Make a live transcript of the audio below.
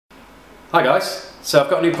Hi guys, so I've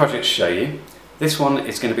got a new project to show you. This one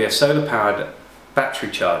is going to be a solar powered battery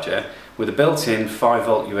charger with a built-in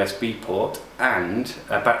 5-volt USB port and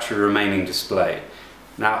a battery remaining display.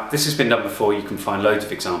 Now this has been done before. You can find loads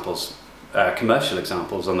of examples, commercial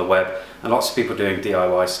examples on the web, and lots of people doing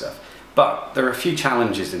DIY stuff. But there are a few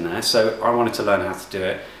challenges in there, so I wanted to learn how to do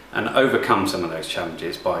it and overcome some of those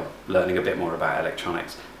challenges by learning a bit more about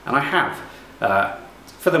electronics. And I have.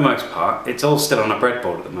 For the most part. It's all still on a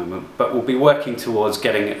breadboard at the moment, but we'll be working towards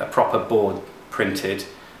getting a proper board printed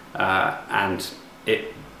and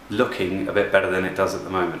it looking a bit better than it does at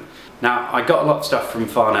the moment. Now, I got a lot of stuff from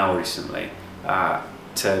Farnell recently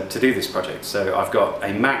to do this project. So I've got a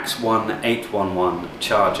MAX1811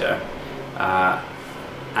 charger,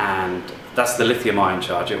 and that's the lithium-ion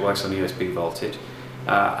charger. It works on USB voltage.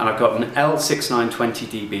 And I've got an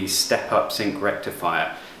L6920DB Step Up sync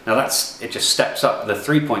rectifier. Now it just steps up the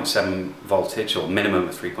 3.7 voltage, or minimum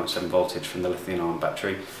of 3.7 voltage from the lithium-ion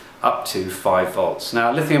battery, up to 5 volts.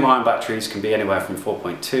 Now lithium-ion batteries can be anywhere from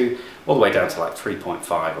 4.2 all the way down to like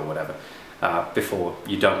 3.5 or whatever, before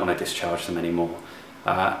you don't want to discharge them anymore.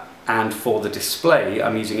 And for the display,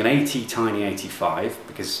 I'm using an AT-Tiny85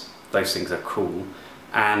 because those things are cool,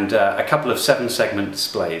 and a couple of 7-segment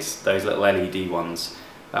displays, those little LED ones.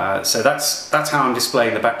 So that's how I'm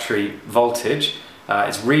displaying the battery voltage.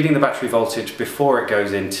 It's reading the battery voltage before it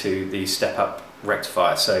goes into the step-up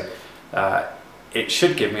rectifier, so it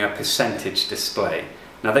should give me a percentage display.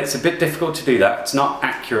 Now that's a bit difficult to do that. It's not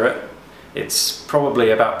accurate. It's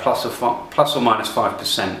probably about plus or minus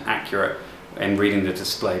 5% accurate in reading the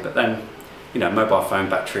display, but then, you know, mobile phone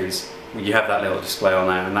batteries, you have that little display on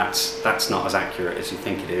there, and that's not as accurate as you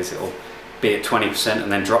think it is. It'll be at 20% and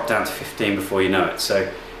then drop down to 15 before you know it. So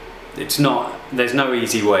there's no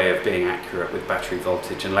easy way of being accurate with battery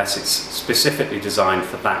voltage unless it's specifically designed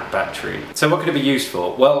for that battery. So what could it be used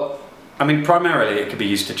for? Well, I mean, primarily it could be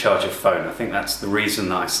used to charge a phone. I think that's the reason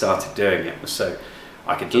that I started doing it, was so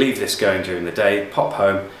I could leave this going during the day, pop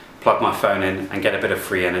home, plug my phone in and get a bit of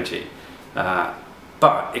free energy.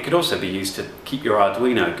 But it could also be used to keep your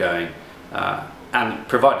Arduino going, and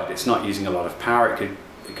provided it's not using a lot of power, it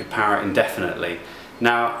could power it indefinitely.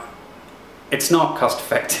 Now, it's not cost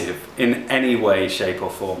effective in any way, shape or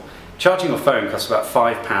form. Charging your phone costs about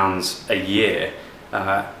 £5 a year.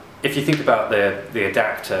 If you think about the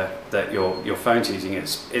adapter that your phone's using,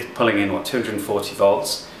 it's pulling in, what, 240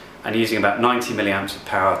 volts and using about 90 milliamps of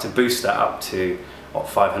power to boost that up to, what,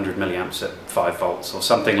 500 milliamps at 5 volts or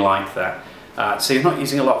something like that. So you're not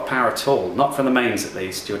using a lot of power at all, not from the mains at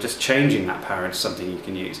least. You're just changing that power into something you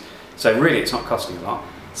can use. So really it's not costing a lot.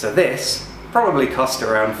 So this probably cost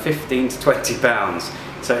around 15 to 20 pounds.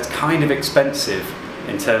 So it's kind of expensive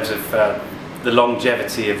in terms of the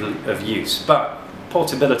longevity of use, but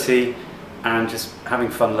portability and just having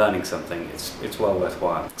fun learning something, it's well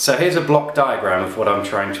worthwhile. So here's a block diagram of what I'm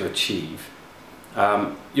trying to achieve.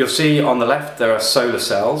 You'll see on the left there are solar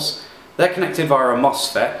cells. They're connected via a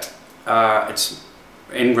MOSFET. It's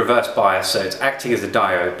in reverse bias, so it's acting as a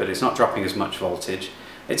diode, but it's not dropping as much voltage.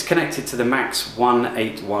 It's connected to the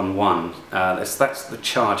MAX1811. That's the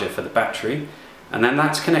charger for the battery, and then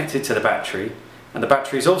that's connected to the battery, and the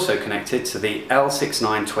battery is also connected to the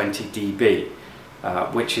L6920DB,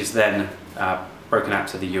 which is then broken out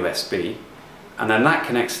to the USB, and then that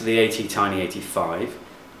connects to the AT-Tiny85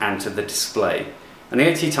 and to the display. And the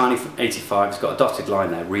AT-Tiny85 has got a dotted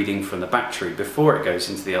line there reading from the battery before it goes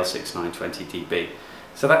into the L6920DB.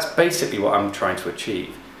 So that's basically what I'm trying to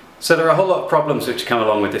achieve. So there are a whole lot of problems which come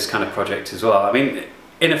along with this kind of project as well. I mean,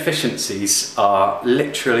 inefficiencies are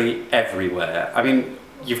literally everywhere. I mean,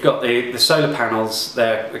 you've got the solar panels,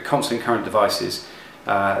 they're constant current devices.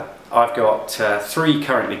 I've got 3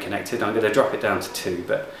 currently connected. I'm going to drop it down to 2,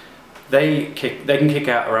 but they can kick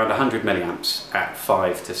out around 100 milliamps at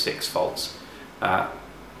 5 to 6 volts.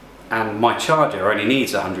 And my charger only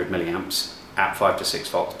needs 100 milliamps at 5 to 6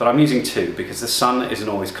 volts, but I'm using 2 because the sun isn't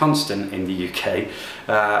always constant in the UK,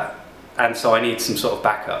 and so I need some sort of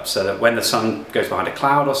backup so that when the sun goes behind a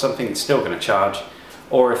cloud or something, it's still going to charge,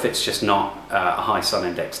 or if it's just not a high sun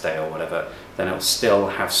index day or whatever, then it'll still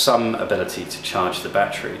have some ability to charge the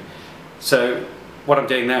battery. So what I'm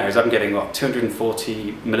doing there is I'm getting, what,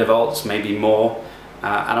 240 millivolts, maybe more,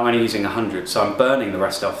 and I'm only using 100, so I'm burning the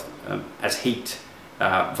rest off as heat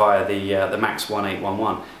via the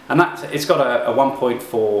MAX1811, and it's got a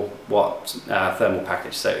 1.4 watt thermal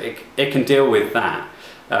package, so it can deal with that.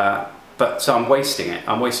 But so I'm wasting it.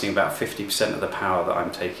 I'm wasting about 50% of the power that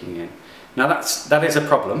I'm taking in. Now that is a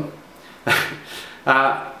problem,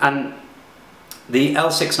 and The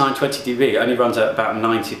L6920DB only runs at about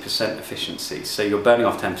 90% efficiency, so you're burning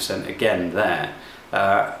off 10% again there.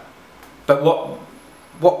 But But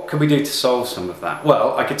what could we do to solve some of that?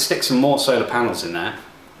 Well, I could stick some more solar panels in there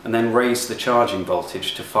and then raise the charging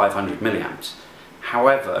voltage to 500 milliamps.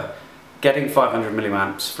 However, getting 500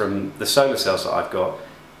 milliamps from the solar cells that I've got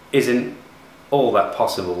isn't all that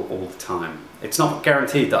possible all the time. It's not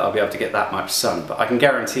guaranteed that I'll be able to get that much sun, but I can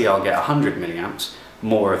guarantee I'll get 100 milliamps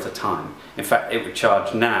more of the time. In fact, it would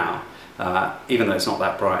charge now, even though it's not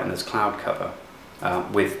that bright and there's cloud cover,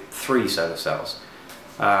 with 3 solar cells.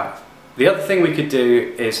 The other thing we could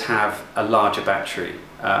do is have a larger battery,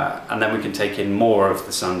 and then we can take in more of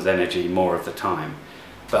the sun's energy more of the time.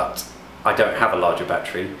 But I don't have a larger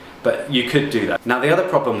battery, but you could do that. Now, the other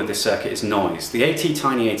problem with this circuit is noise. The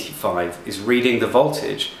AT-Tiny85 is reading the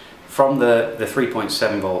voltage from the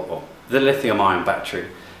 3.7 volt, or the lithium ion battery,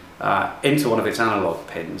 into one of its analog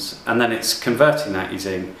pins, and then it's converting that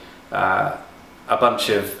using a bunch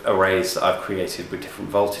of arrays that I've created with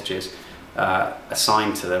different voltages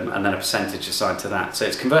assigned to them, and then a percentage assigned to that. So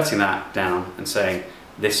it's converting that down and saying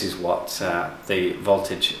this is what the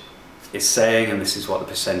voltage is saying, and this is what the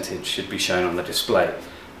percentage should be shown on the display.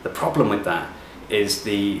 The problem with that is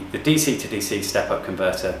the DC to DC step-up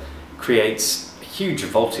converter creates huge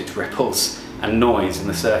voltage ripples and noise in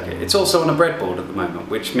the circuit. It's also on a breadboard at the moment,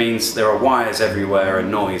 which means there are wires everywhere and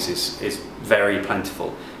noise is very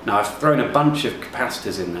plentiful. Now, I've thrown a bunch of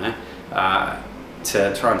capacitors in there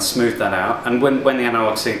to try and smooth that out, and when the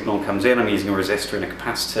analog signal comes in, I'm using a resistor and a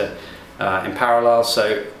capacitor in parallel,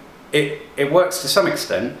 so it works to some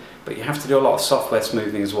extent, but you have to do a lot of software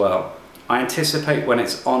smoothing as well. I anticipate when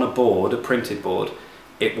it's on a board, a printed board,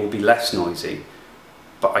 it will be less noisy,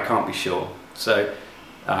 but I can't be sure. So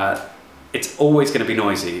it's always going to be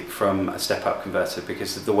noisy from a step-up converter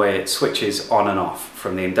because of the way it switches on and off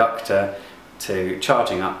from the inductor to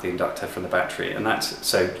charging up the inductor from the battery, and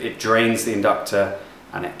so it drains the inductor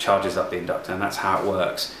and it charges up the inductor, and that's how it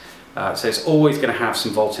works. So it's always going to have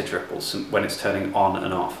some voltage ripples when it's turning on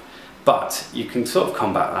and off. But you can sort of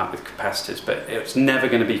combat that with capacitors, but it's never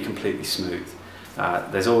going to be completely smooth.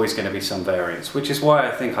 There's always going to be some variance, which is why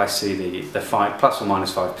I think I see the plus or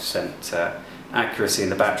minus 5% accuracy in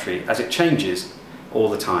the battery as it changes all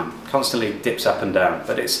the time, constantly dips up and down,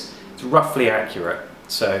 but it's roughly accurate,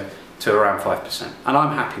 so to around 5%, and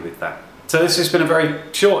I'm happy with that. So this has been a very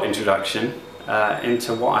short introduction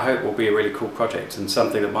into what I hope will be a really cool project and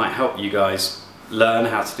something that might help you guys learn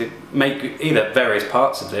how to make either various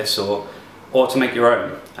parts of this or to make your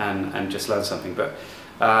own and just learn something. But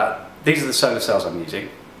these are the solar cells I'm using,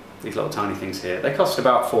 these little tiny things here. They cost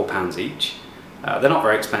about £4 each. They're not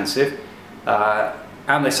very expensive,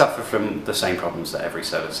 and they suffer from the same problems that every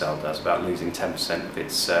solar cell does, about losing 10% of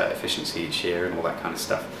its efficiency each year and all that kind of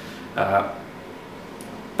stuff.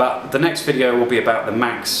 But the next video will be about the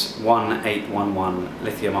MAX1811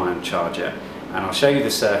 lithium ion charger, and I'll show you the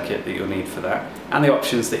circuit that you'll need for that and the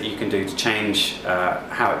options that you can do to change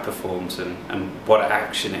how it performs and what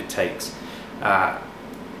action it takes.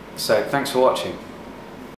 So thanks for watching.